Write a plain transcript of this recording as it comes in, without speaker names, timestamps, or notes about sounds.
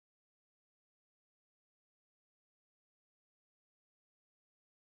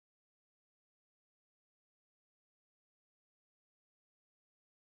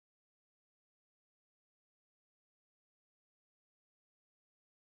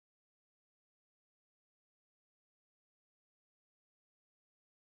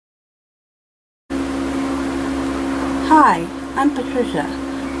Hi, I'm Patricia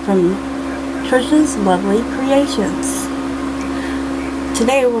from Trisha's Lovely Creations.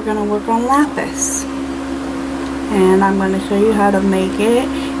 Today we're going to work on Lapis, and I'm going to show you how to make it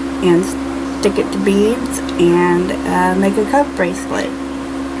and stick it to beads and make a cuff bracelet.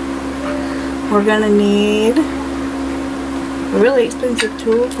 We're going to need a really expensive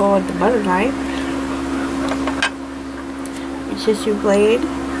tool called the butter knife, a tissue blade,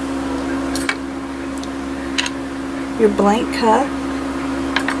 your blank cuff,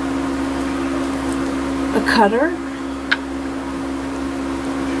 a cutter,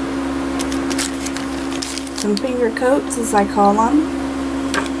 some finger coats as I call them.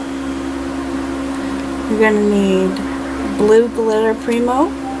 You're going to need blue glitter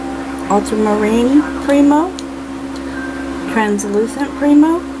Primo, ultramarine Primo, translucent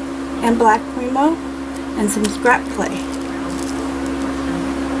Primo, and black Primo, and some scrap clay.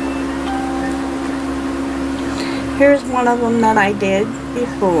 Here's one of them that I did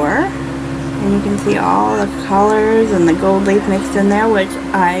before, and you can see all the colors and the gold leaf mixed in there, which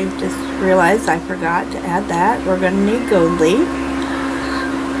I just realized I forgot to add that. We're going to need gold leaf,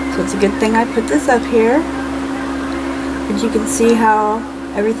 so it's a good thing I put this up here. But you can see how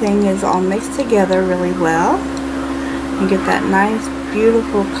everything is all mixed together really well. You get that nice,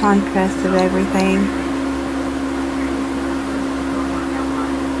 beautiful contrast of everything.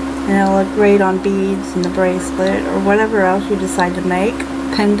 And it'll look great on beads and the bracelet or whatever else you decide to make.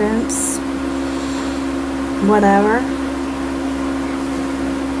 Pendants, whatever.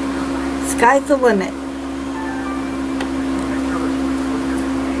 Sky's the limit.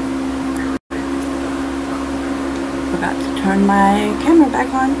 Forgot to turn my camera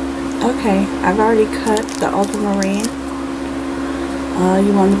back on. Okay, I've already cut the ultramarine.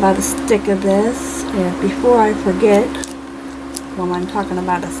 You want about a stick of this. And before I forget, while I'm talking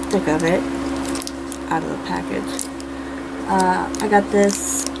about a stick of it out of the package, I got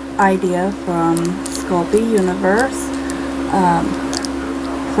this idea from Sculpey Universe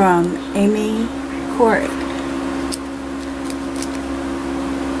from Amy Koranek.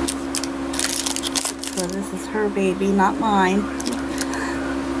 So this is her baby, not mine.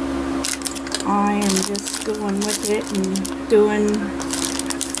 I am just going with it and doing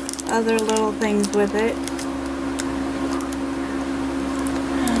other little things with it.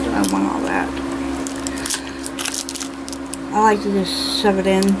 I want all that. I like to just shove it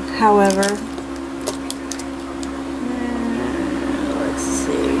in, however. Let's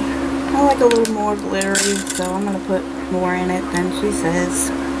see. I like a little more glittery, so I'm going to put more in it than she says.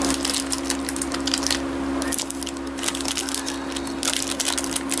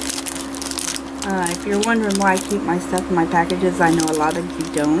 If you're wondering why I keep my stuff in my packages, I know a lot of you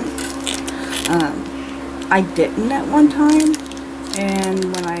don't. I didn't at one time. And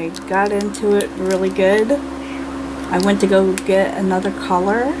when I got into it really good, I went to go get another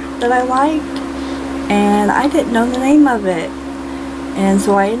color that I liked, and I didn't know the name of it. And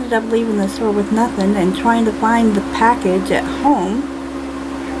so I ended up leaving the store with nothing and trying to find the package at home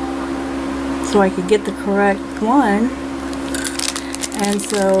so I could get the correct one. And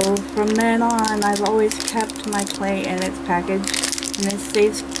so from then on, I've always kept my clay in its package, and it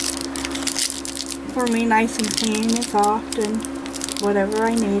stays for me nice and clean and soft, and whatever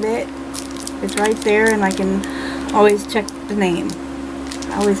I need it, it's right there, and I can always check the name.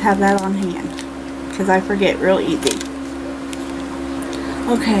 I always have that on hand because I forget real easy.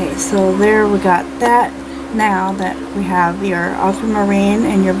 Okay, so there we got that. Now that we have your ultramarine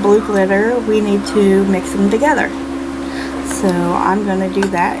and your blue glitter, we need to mix them together. So I'm going to do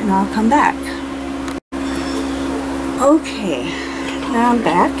that, and I'll come back. Okay, now I'm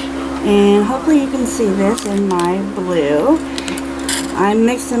back, and hopefully you can see this in my blue. I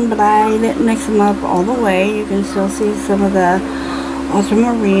mixed them, but I didn't mix them up all the way. You can still see some of the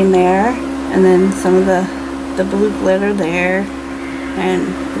ultramarine there, and then some of the blue glitter there,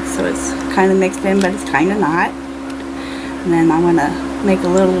 and so it's kind of mixed in, but it's kind of not. And then I'm going to make a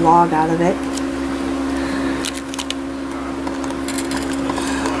little log out of it.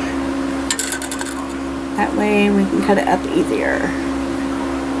 That way we can cut it up easier.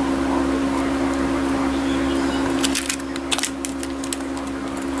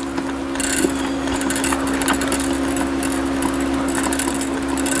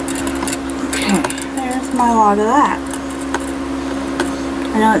 My log of that.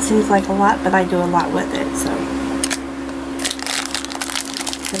 I know it seems like a lot, but I do a lot with it, so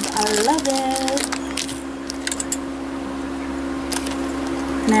because I love it.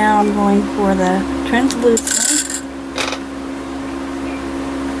 Now I'm going for the translucent,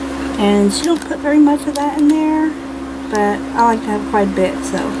 and she don't put very much of that in there, but I like to have quite a bit,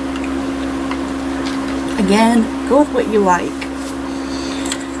 so Again, go with what you like.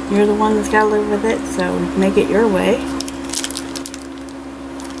 You're the one that's got to live with it, so make it your way.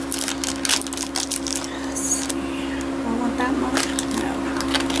 Let's see. Do I want that much? No.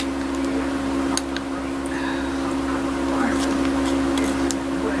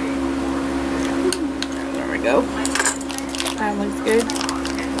 There we go. That looks good.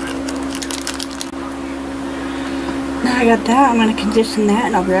 Now I got that. I'm going to condition that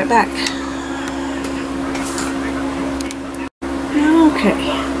and I'll be right back. Okay,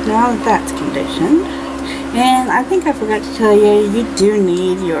 now that that's conditioned, and I think I forgot to tell you, you do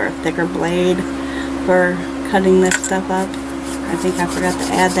need your thicker blade for cutting this stuff up. I think I forgot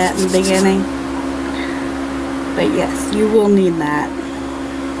to add that in the beginning. But yes, you will need that.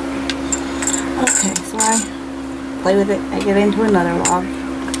 Okay, so I play with it. I get into another log.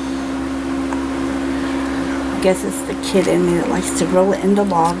 I guess it's the kid in me that likes to roll it into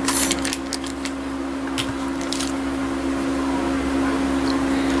logs.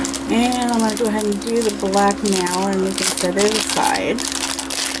 And I'm going to go ahead and do the black now, and you can set it aside.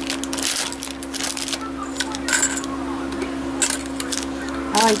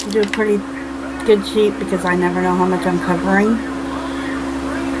 I like to do a pretty good sheet because I never know how much I'm covering.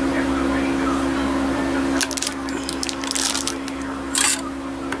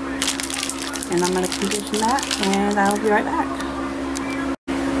 And I'm going to condition that, and I'll be right back.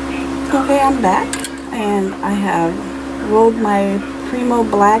 Okay, I'm back, and I have rolled my Primo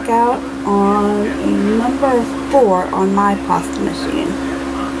Blackout on a number 4 on my pasta machine.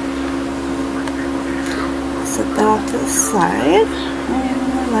 Set that off to the side,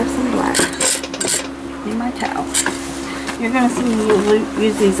 and I left some black in my towel. You're going to see me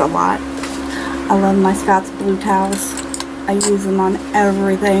use these a lot. I love my Scott's Blue towels. I use them on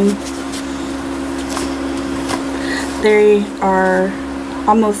everything. They are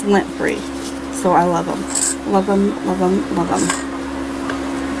almost lint free, so I love them. Love them, love them, love them.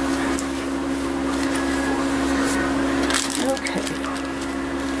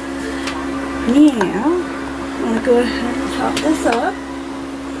 Now, I'm going to go ahead and chop this up.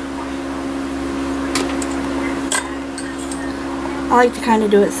 I like to kind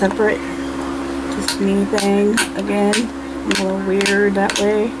of do it separate. Just me thing. Again, I'm a little weird that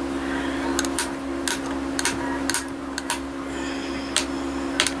way.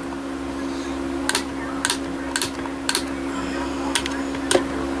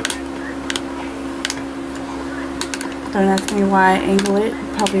 Don't ask me why I angle it.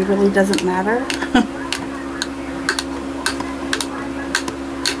 It probably really doesn't matter.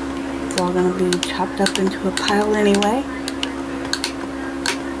 It's all going to be chopped up into a pile anyway.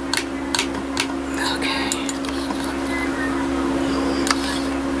 Okay.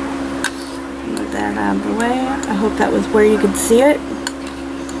 Move that out of the way. I hope that was where you could see it.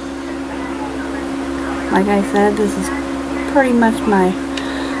 Like I said, this is pretty much my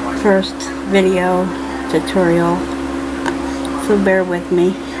first video tutorial. So bear with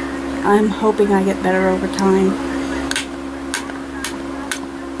me. I'm hoping I get better over time.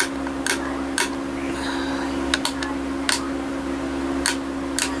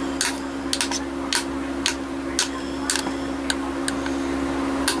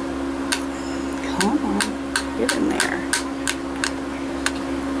 Come on, get in there.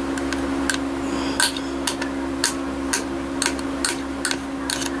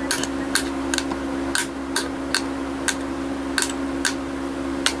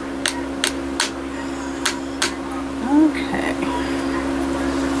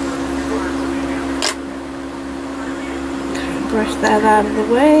 Brush that out of the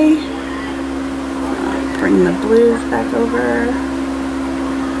way. Bring the blues back over.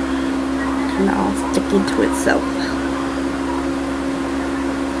 Kind of all sticky to itself.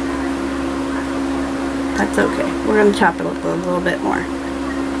 That's okay. We're going to chop it up a little bit more.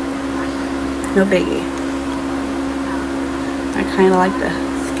 No biggie. I kind of like to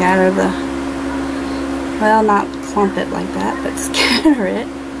scatter the, well, not clump it like that, but scatter it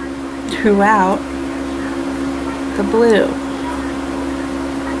throughout the blue.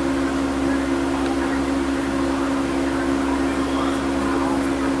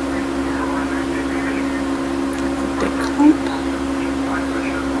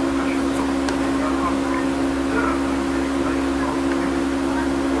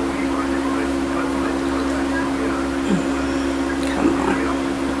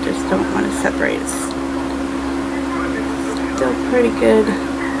 Don't want to separate it. Still pretty good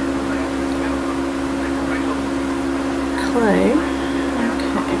clay.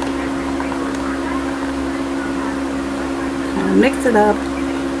 Okay. Kind of mix it up.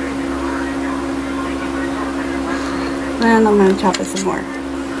 And I'm going to chop it some more.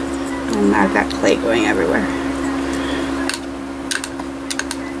 And I've got clay going everywhere.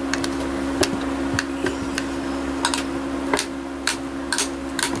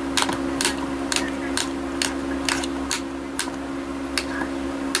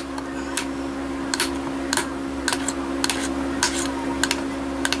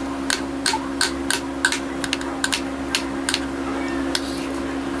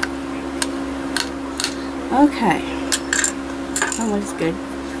 Okay, that looks good.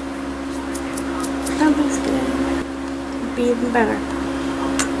 That looks good. It'd be even better.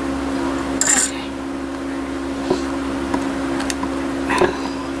 Okay. Oh,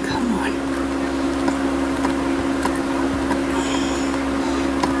 come on.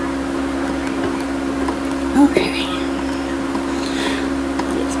 Okay.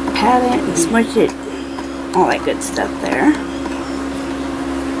 Just pat it and smush it. All that good stuff there.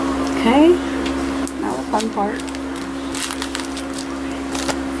 Okay. Now the fun part.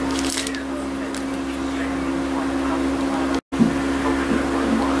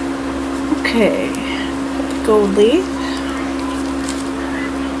 Okay, gold leaf.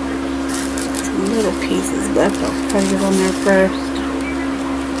 Some little pieces left. I'll try to get on there first.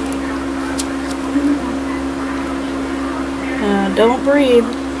 Don't breathe.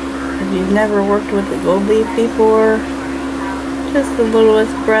 If you've never worked with the gold leaf before, just the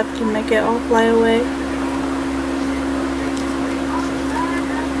littlest breath can make it all fly away.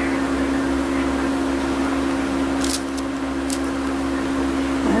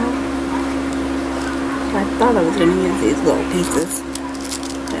 Well, I thought I was going to use these little pieces.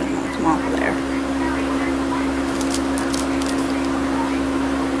 And knock them off there.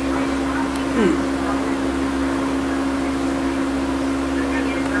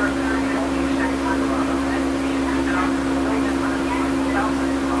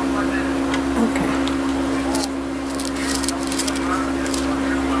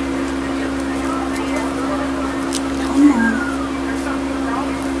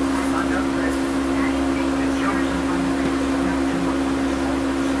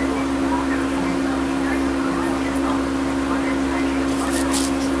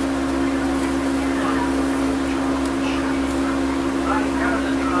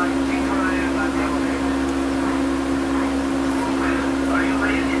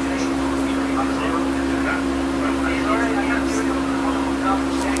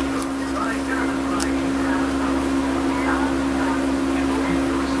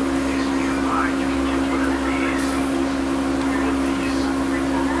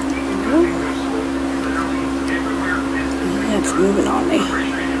 It's moving on me.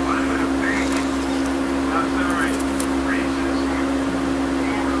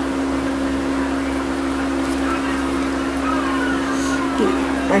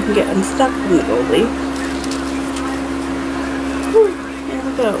 If I can get unstuck from the gold leaf. Whew, there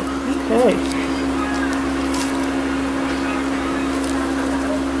we go. Okay.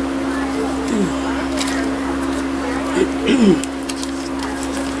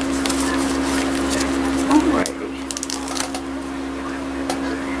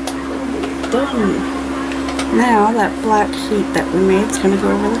 Done. Now that black sheet that we made is going to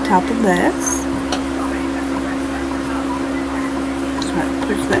go over the top of this. Try to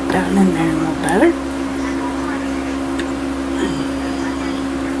push that down in there a little better.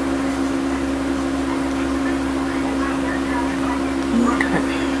 Okay.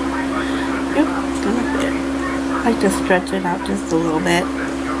 Yep, it's going to fit. I like to stretch it out just a little bit.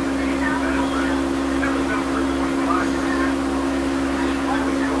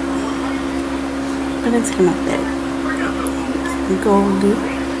 But it's gonna fit. It's goldy.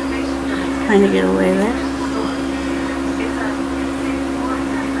 Trying to get away there.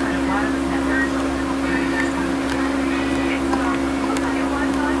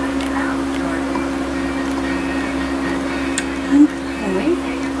 Okay.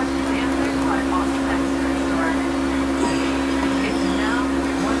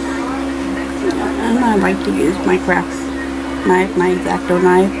 And I like to use my craft knife, my X-Acto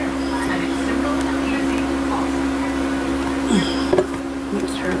knife. Make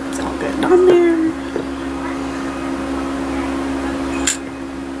sure it's all good on there.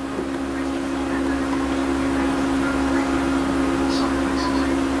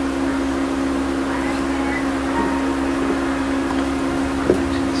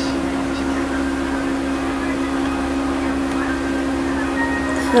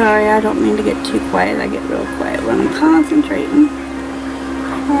 Sorry, I don't mean to get too quiet. I get real quiet when I'm concentrating.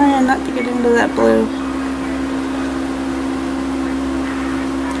 Trying not to get into that blue.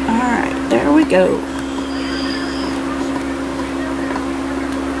 Alright, there we go.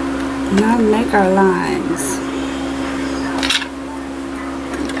 Now make our lines.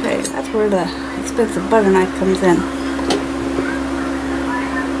 Okay, that's where the expensive butter knife comes in.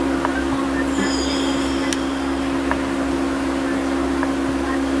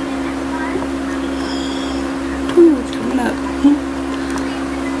 Ooh, it's coming up.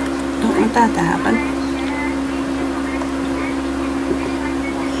 Don't want that to happen.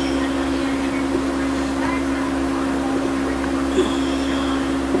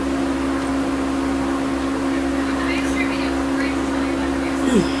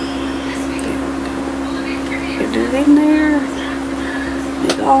 Get it in there.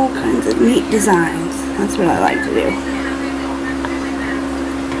 Make all kinds of neat designs. That's what I like to do.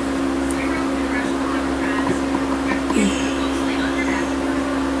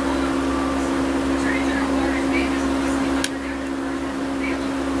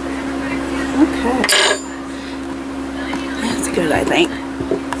 Okay. That's good, I think.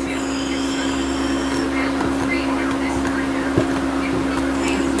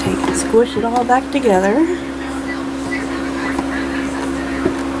 Squish it all back together.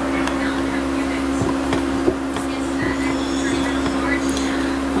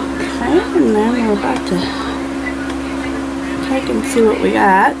 Okay, and then we're about to take and see what we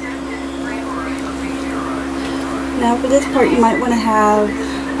got. Now for this part you might want to have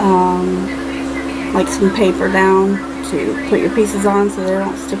like some paper down to put your pieces on so they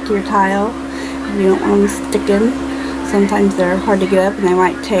don't stick to your tile. If you don't want them sticking, sometimes they're hard to get up and they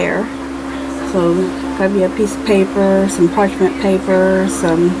might tear. So grab you a piece of paper, some parchment paper,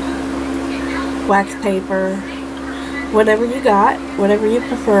 some wax paper, whatever you got, whatever you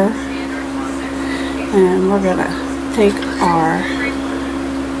prefer. And we're gonna take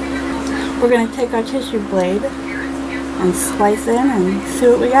our tissue blade and slice in and see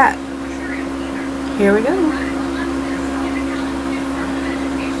what we got. Here we go.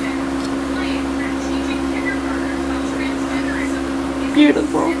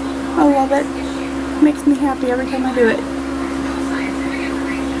 Beautiful. I love it. Makes me happy every time I do it.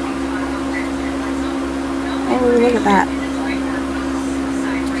 Oh, look at that.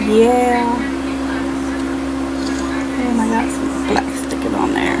 Yeah. And I got some black sticking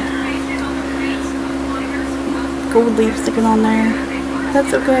on there. Gold leaf sticking on there.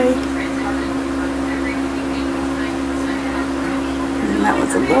 That's okay. And that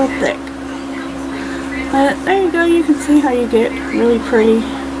was a little thick. But there you go. You can see how you get really pretty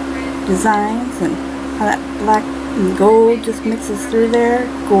designs and how that black and gold just mixes through there.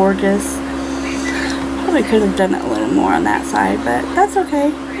 Gorgeous. Probably could have done it a little more on that side, but that's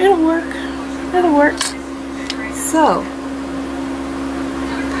okay. It'll work. It'll work. So,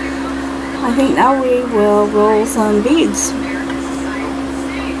 I think now we will roll some beads.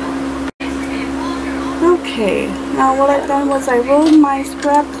 Okay, now what I've done was I rolled my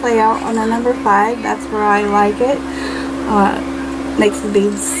scrap clay out on a number 5. That's where I like it. Makes the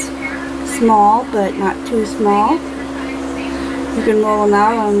beads small, but not too small. You can roll them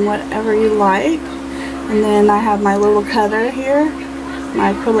out on whatever you like. And then I have my little cutter here,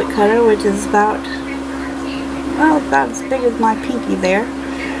 my acrylic cutter, which is about as big as my pinky there.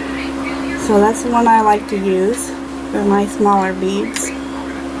 So that's the one I like to use for my smaller beads.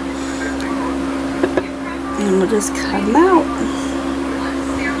 And we'll just cut them out.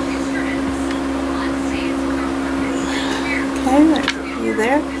 Okay, there's a few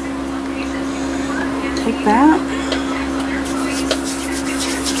there. Take that.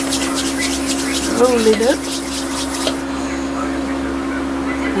 Roll it up.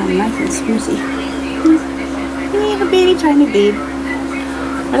 Oh, nice and smoothie. Little bitty tiny bead.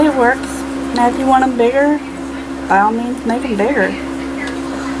 But it works. Now if you want them bigger, by all means make them bigger.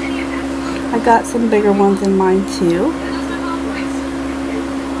 I got some bigger ones in mine too.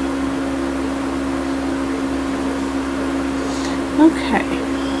 Okay.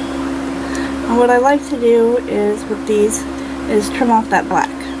 And what I like to do is with these is trim off that black.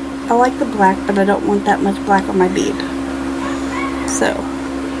 I like the black, but I don't want that much black on my bead. So,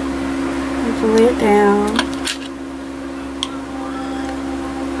 just lay it down.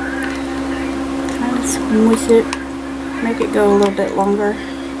 Kind of smush it. Make it go a little bit longer.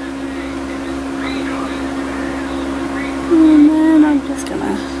 And then I'm just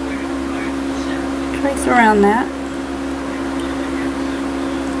gonna trace around that,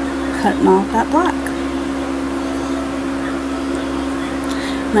 cutting off that black.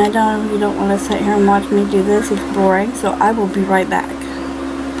 And I know you don't want to sit here and watch me do this, it's boring, so I will be right back.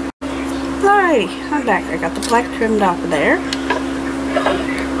 Alrighty, I'm back. I got the black trimmed off of there.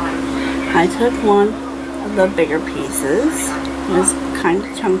 I took one of the bigger pieces, it was kind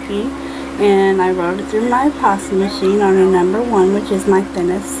of chunky, and I rolled it through my pasta machine on a number 1, which is my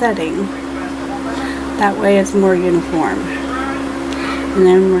thinnest setting. That way it's more uniform. And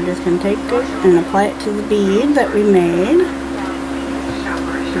then we're just going to take it and apply it to the bead that we made.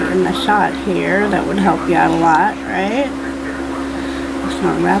 In the shot here, that would help you out a lot, right? Just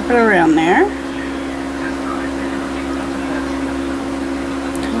going to wrap it around there.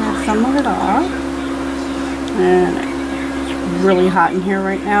 Tear some of it off. And it's really hot in here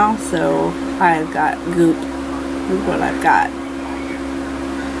right now, so I've got goop. This is what I've got.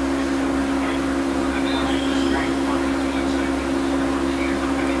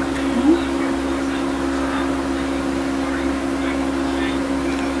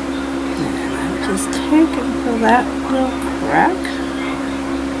 Take and fill that little crack.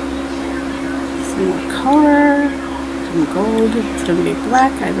 Some more color, some gold. It's going to be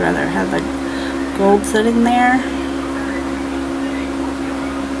black. I'd rather have the gold sitting there.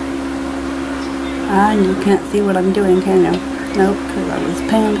 And you can't see what I'm doing, can you? Nope, because I was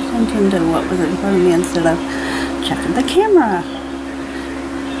paying attention to what was in front of me instead of checking the camera.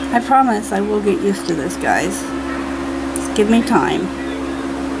 I promise I will get used to this, guys. Just give me time.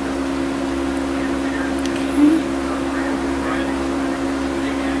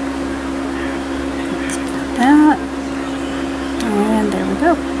 That, and there we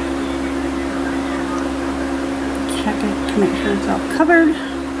go. Check it to make sure it's all covered.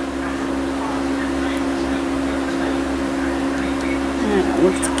 And it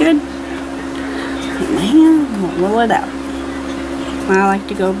looks good. Take my hand and roll it out. I like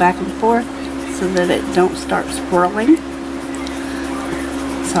to go back and forth so that it don't start swirling.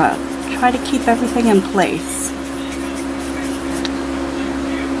 So I'll try to keep everything in place.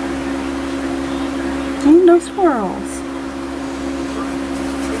 And no swirls.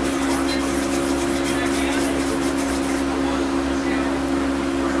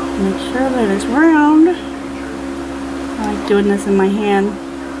 Make sure that it's round. I like doing this in my hand.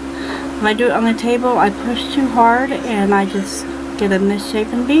 If I do it on the table, I push too hard and I just get a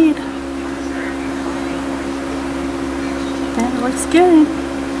misshapen bead. That looks good.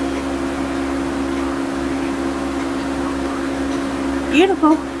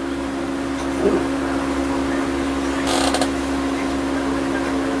 Beautiful.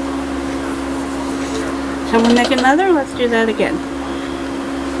 Shall we make another? Let's do that again.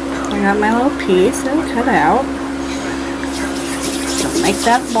 I got my little piece that I cut out. So make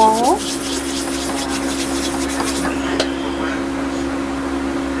that ball.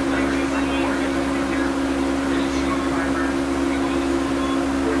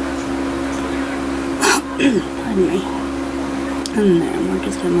 Pardon me. And then we're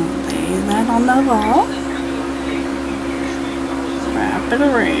just going to lay that on the ball. Wrap it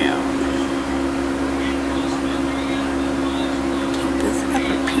around.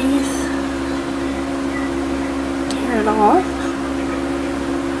 It off.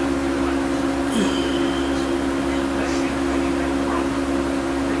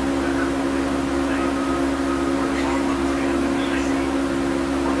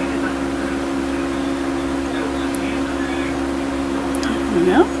 There we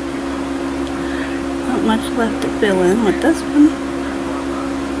go. Not much left to fill in with this one.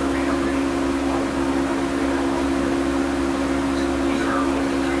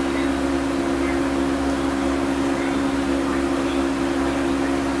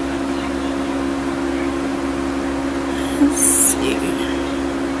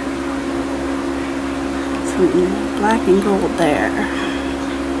 Black and gold there.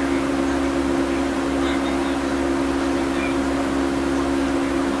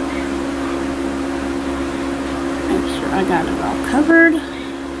 Make sure I got it all covered.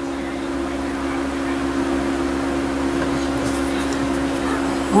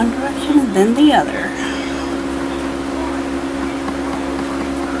 One direction and then the other.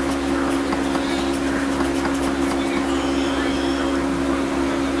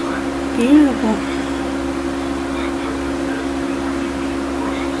 Beautiful.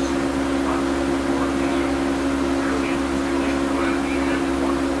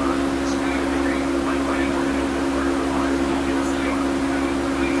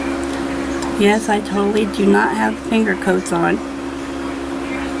 Yes, I totally do not have finger coats on.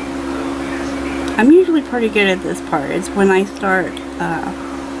 I'm usually pretty good at this part. It's when I start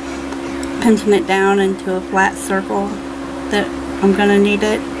pinching it down into a flat circle that I'm going to need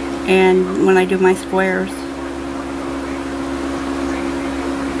it, and when I do my squares.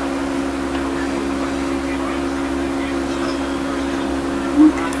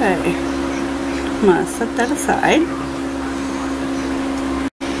 Okay, I'm going to set that aside.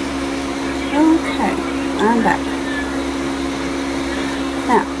 I'm back.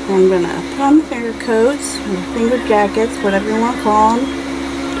 Now, I'm going to put on the finger coats, or finger jackets, whatever you want to call them.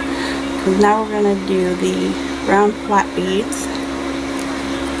 Because now we're going to do the round flat beads.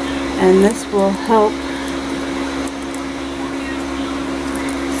 and this will help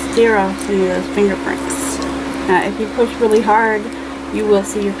steer off some of those fingerprints. Now if you push really hard, you will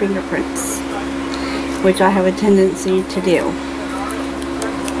see your fingerprints, which I have a tendency to do.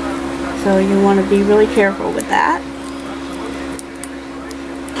 So you want to be really careful with that.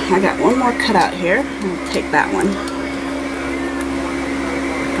 I got one more cut out here. I'll take that one.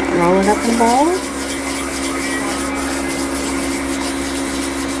 Roll it up in balls.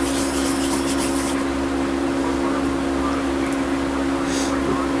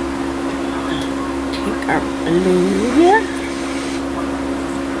 Take our blue here.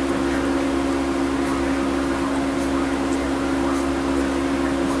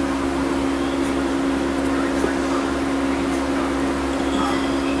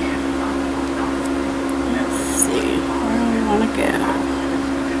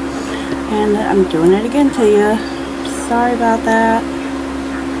 And I'm doing it again to you. Sorry about that.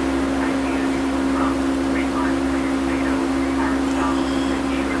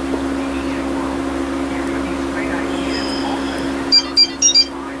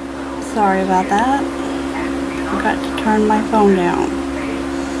 Sorry about that. Forgot to turn my phone down.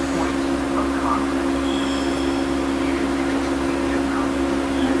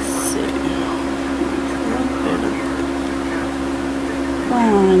 Let's see. A little bit of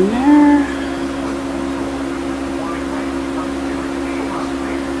brown in there.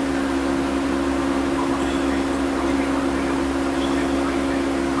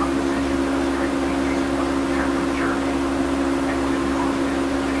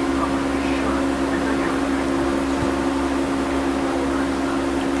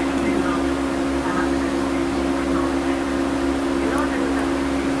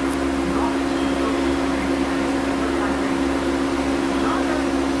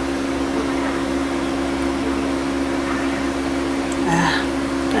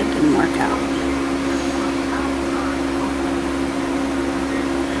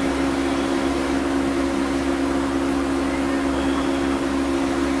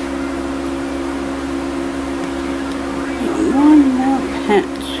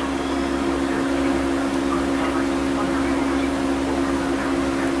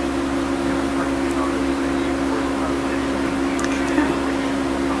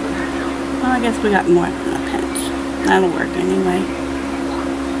 I guess we got more than a pinch. That'll work anyway.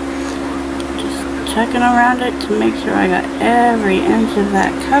 Just checking around it to make sure I got every inch of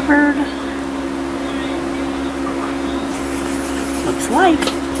that covered. Looks like.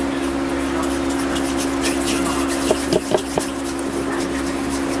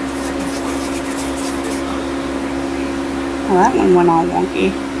 Well, that one went all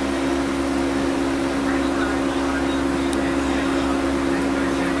wonky.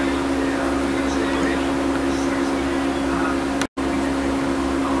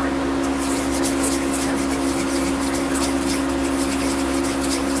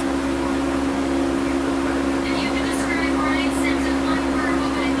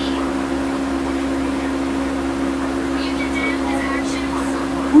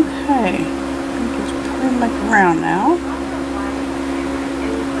 Okay, just turn back around now.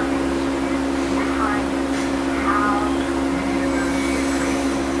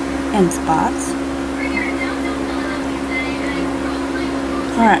 In spots.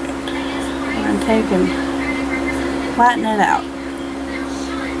 Alright, we're going to take and flatten it out.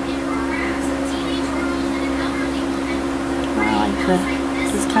 I like to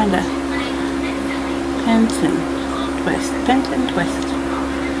just kind of pinch and twist, pinch and twist.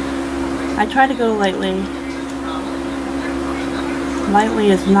 I try to go lightly.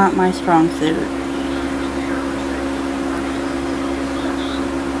 Lightly is not my strong suit.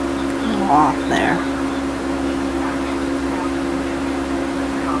 A little off there.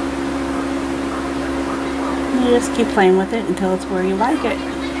 You just keep playing with it until it's where you like it.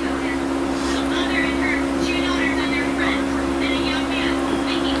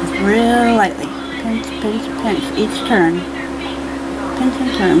 Just real lightly. Pinch, pinch, pinch. Each turn. Pinch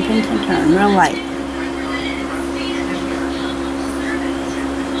and turn, real light.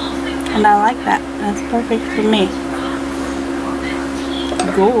 And I like that. That's perfect for me.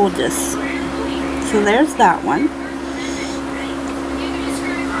 Gorgeous. So there's that one.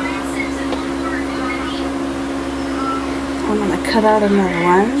 I'm going to cut out another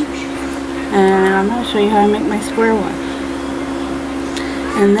one. And I'm going to show you how I make my square one.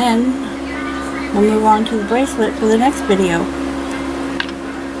 And then we'll move on to the bracelet for the next video.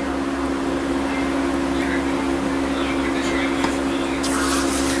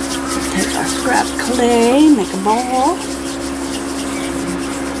 Take our scrap clay, make a ball,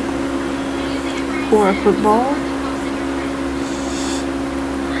 or a football.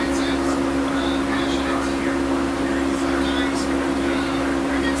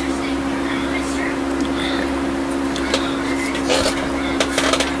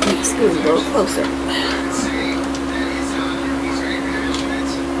 Here's a little closer.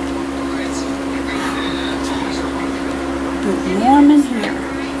 It's warm in here.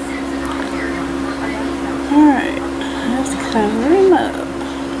 Alright, let's cover him up.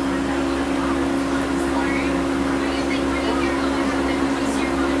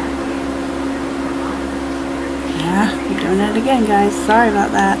 Yeah, we're doing it again, guys. Sorry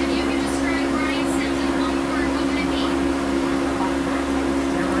about that.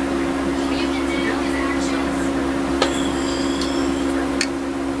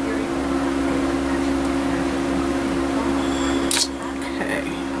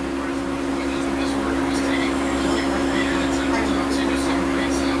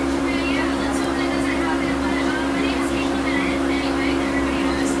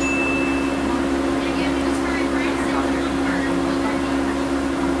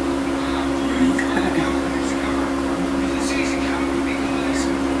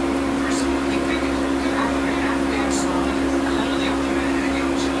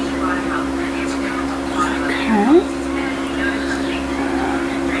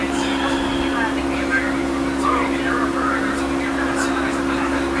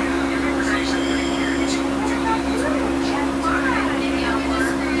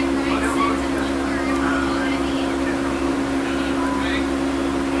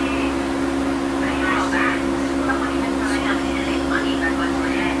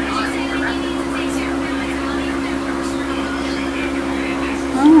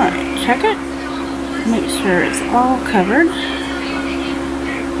 Check it, make sure it's all covered,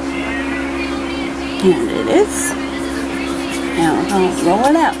 and it is. Now we're going to roll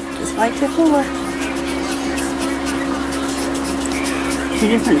it out just like before, 2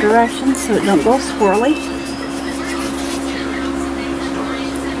 different directions so it don't go swirly.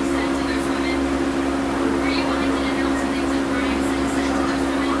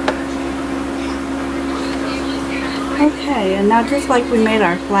 Okay, and now just like we made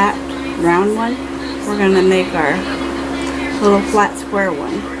our flat round one, we're going to make our little flat square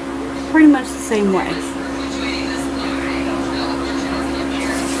one pretty much the same way.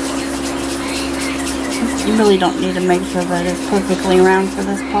 You really don't need to make sure that it's perfectly round for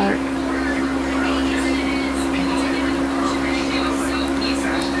this part.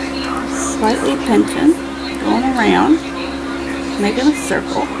 Slightly pinching, going around, making a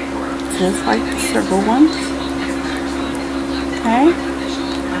circle, just like the circle ones. Okay.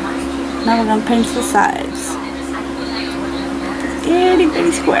 Now we're going to pinch the sides. Itty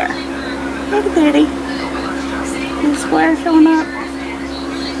bitty square. Itty bitty. Little square showing up.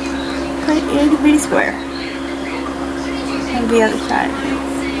 Okay, itty bitty square. And the other side.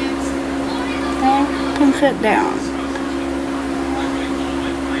 Okay, pinch it down.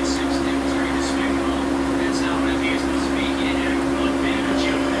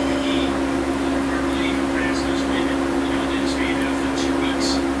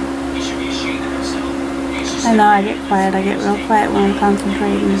 I know I get quiet. I get real quiet when I'm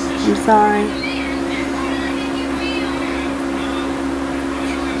concentrating. I'm sorry.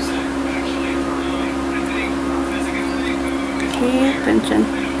 Keep pinching.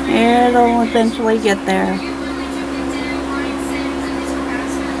 It'll eventually get there.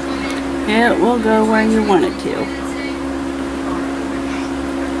 It will go where you want it to.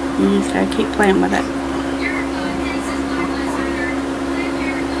 You just gotta keep playing with it.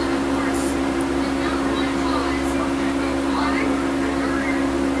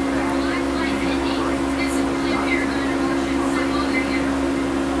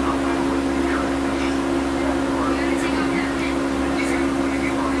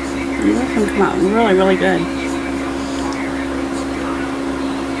 This can come out really, really good.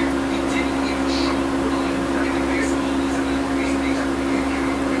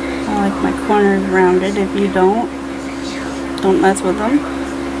 I like my corners rounded. If you don't mess with them.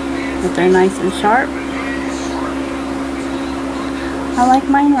 If they're nice and sharp. I like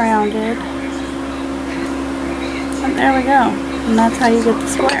mine rounded. And there we go. And that's how you get the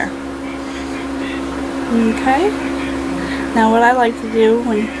square. Okay. Now what I like to do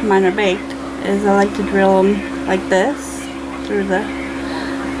when mine are baked is I like to drill them like this through the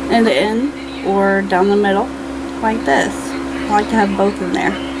end to end or down the middle like this. I like to have both in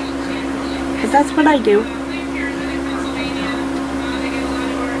there. But that's what I do.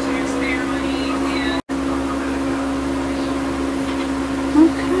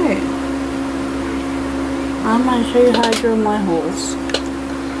 Okay. I'm going to show you how I drill my holes.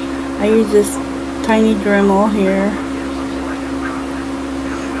 I use this tiny Dremel here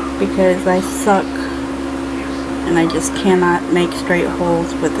because I suck and I just cannot make straight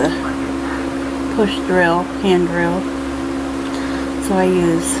holes with a push drill, hand drill. So I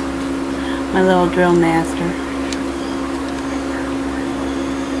use My little drill master.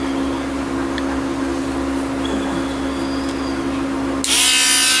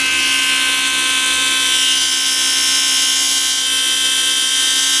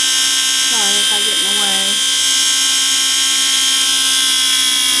 Sorry if I get in the way.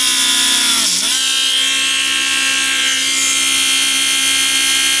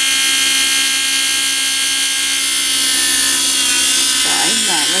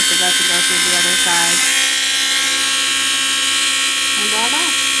 It's about to go through the other side. And voila.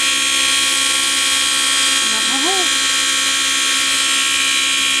 I got my hole.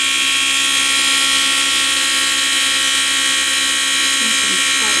 It's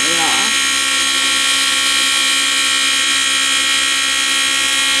slightly off.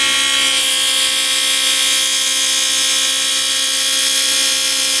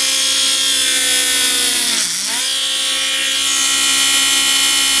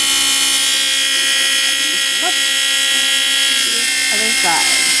 Other side.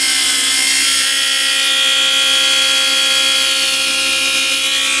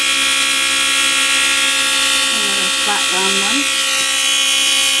 Another flat round one.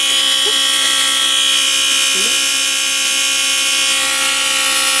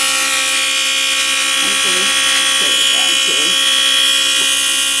 Hopefully, put it down too.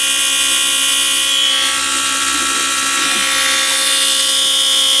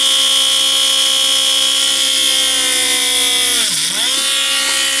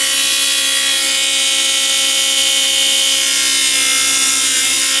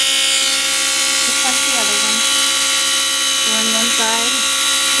 One side,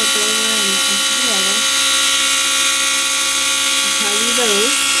 flip it over and onto the other. That's how you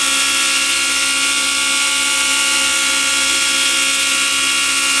those.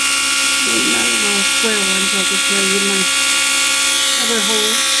 Another little square one so I can show you my other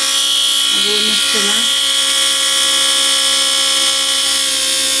hole. I'll go in the center.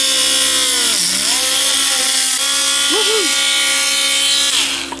 Woohoo!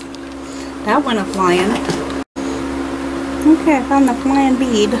 That went a-flying. Okay, I found the flying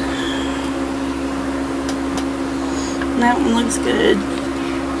bead. That one looks good.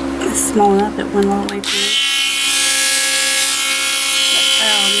 It's small enough it went all the way through. That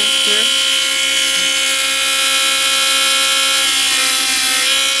mixture.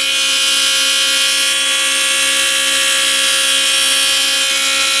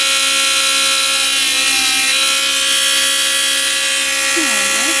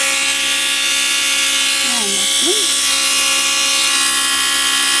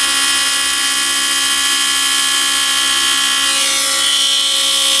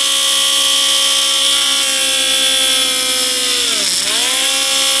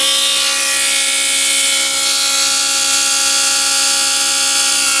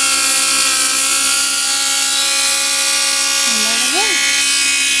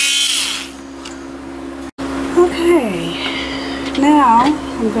 Okay, now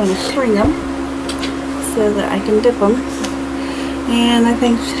I'm going to string them so that I can dip them, and I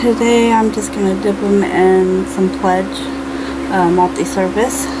think today I'm just going to dip them in some Pledge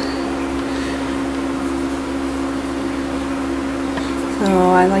multi-surface.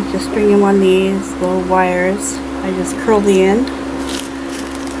 So I like to string them on these little wires. I just curl the end.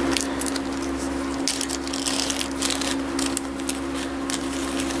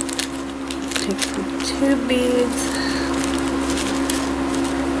 Take some 2 beads.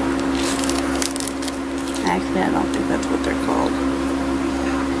 Actually, I don't think that's what they're called.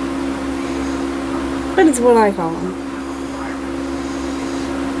 But it's what I call them.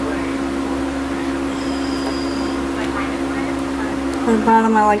 For the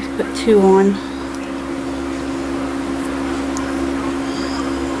bottom, I like to put 2 on.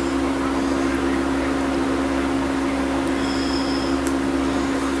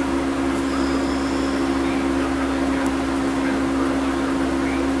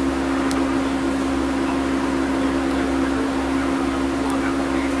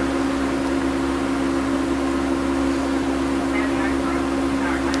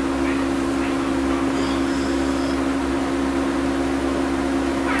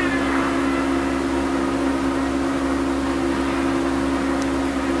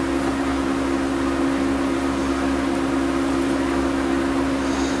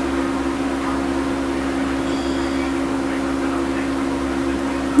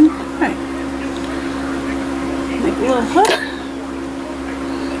 Little hook.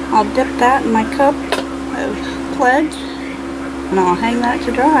 I'll dip that in my cup of Pledge and I'll hang that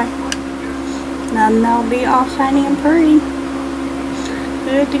to dry. Then they'll be all shiny and pretty.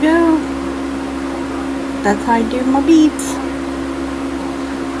 Good to go. That's how I do my beads.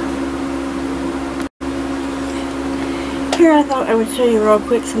 Here I thought I would show you real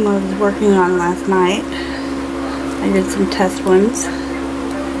quick some I was working on last night. I did some test ones.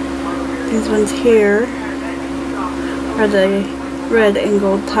 These ones here are the red and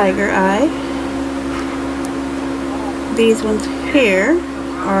gold tiger eye. These ones here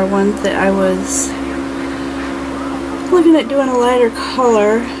are ones that I was looking at doing a lighter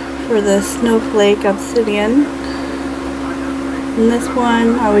color for the snowflake obsidian. And this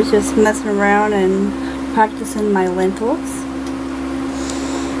one I was just messing around and practicing my lentils.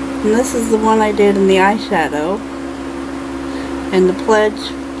 And this is the one I did in the eyeshadow. And the pledge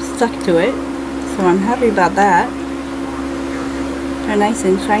stuck to it. So I'm happy about that. They're nice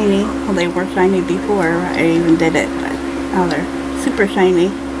and shiny. Well, they were shiny before I even did it, but now they're super shiny.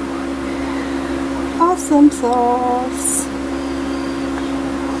 Awesome sauce.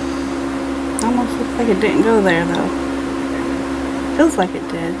 Almost looks like it didn't go there though. Feels like it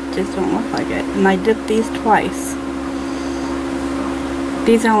did, just don't look like it. And I dipped these twice.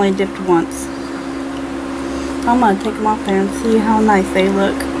 These I only dipped once. I'm going to take them off there and see how nice they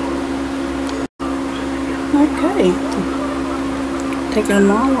look. Okay. Taking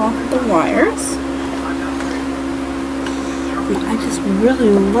them all off the wires. I just really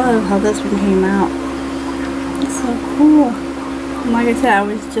love how this one came out. It's so cool. And like I said, I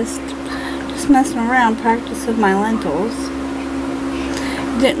was just messing around practicing my lentils.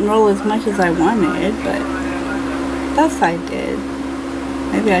 Didn't roll as much as I wanted, but that side did.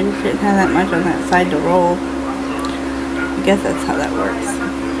 Maybe I just didn't have that much on that side to roll. I guess that's how that works.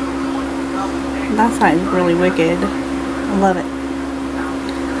 That side is really wicked. I love it.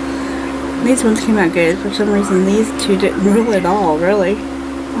 These ones came out good. For some reason these two didn't roll at all, really.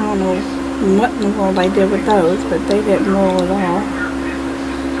 I don't know what in the world I did with those, but they didn't roll at all.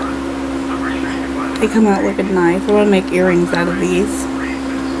 They come out looking nice. I want to make earrings out of these.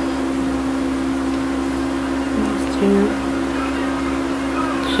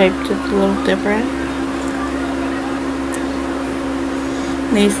 Shaped just a little different.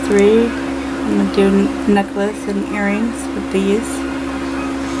 These three, I'm going to do necklace and earrings with these.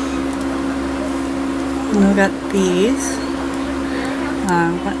 And I've got these.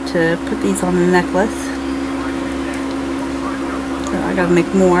 I want to put these on a necklace. So I got to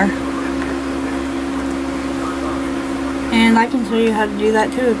make more. And I can show you how to do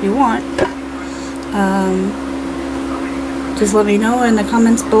that too if you want. Just let me know in the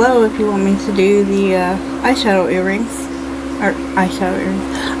comments below if you want me to do the eyeshadow earrings. Or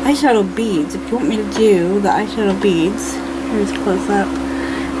eyeshadow beads. If you want me to do the eyeshadow beads. Here's close up.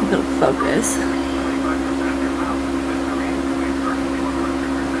 If it'll focus.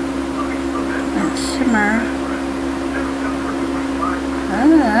 And shimmer.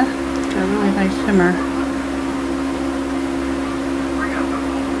 Got a really nice shimmer.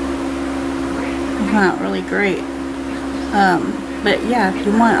 It came out really great. But yeah, if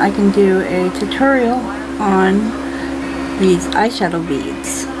you want, I can do a tutorial on these eyeshadow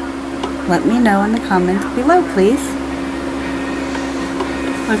beads. Let me know in the comments below, please.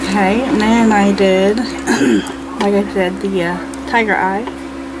 Okay, and then I did, like I said, the tiger eye,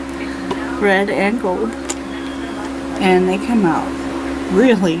 red and gold, and they come out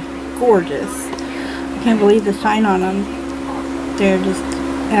really gorgeous. I can't believe the shine on them. They're just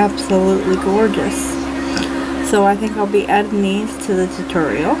absolutely gorgeous. So I think I'll be adding these to the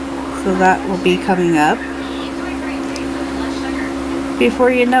tutorial. So that will be coming up.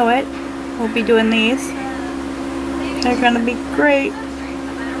 Before you know it, we'll be doing these. They're going to be great.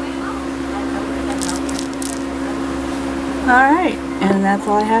 Alright, and that's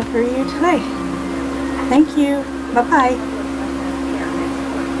all I have for you today. Thank you. Bye-bye.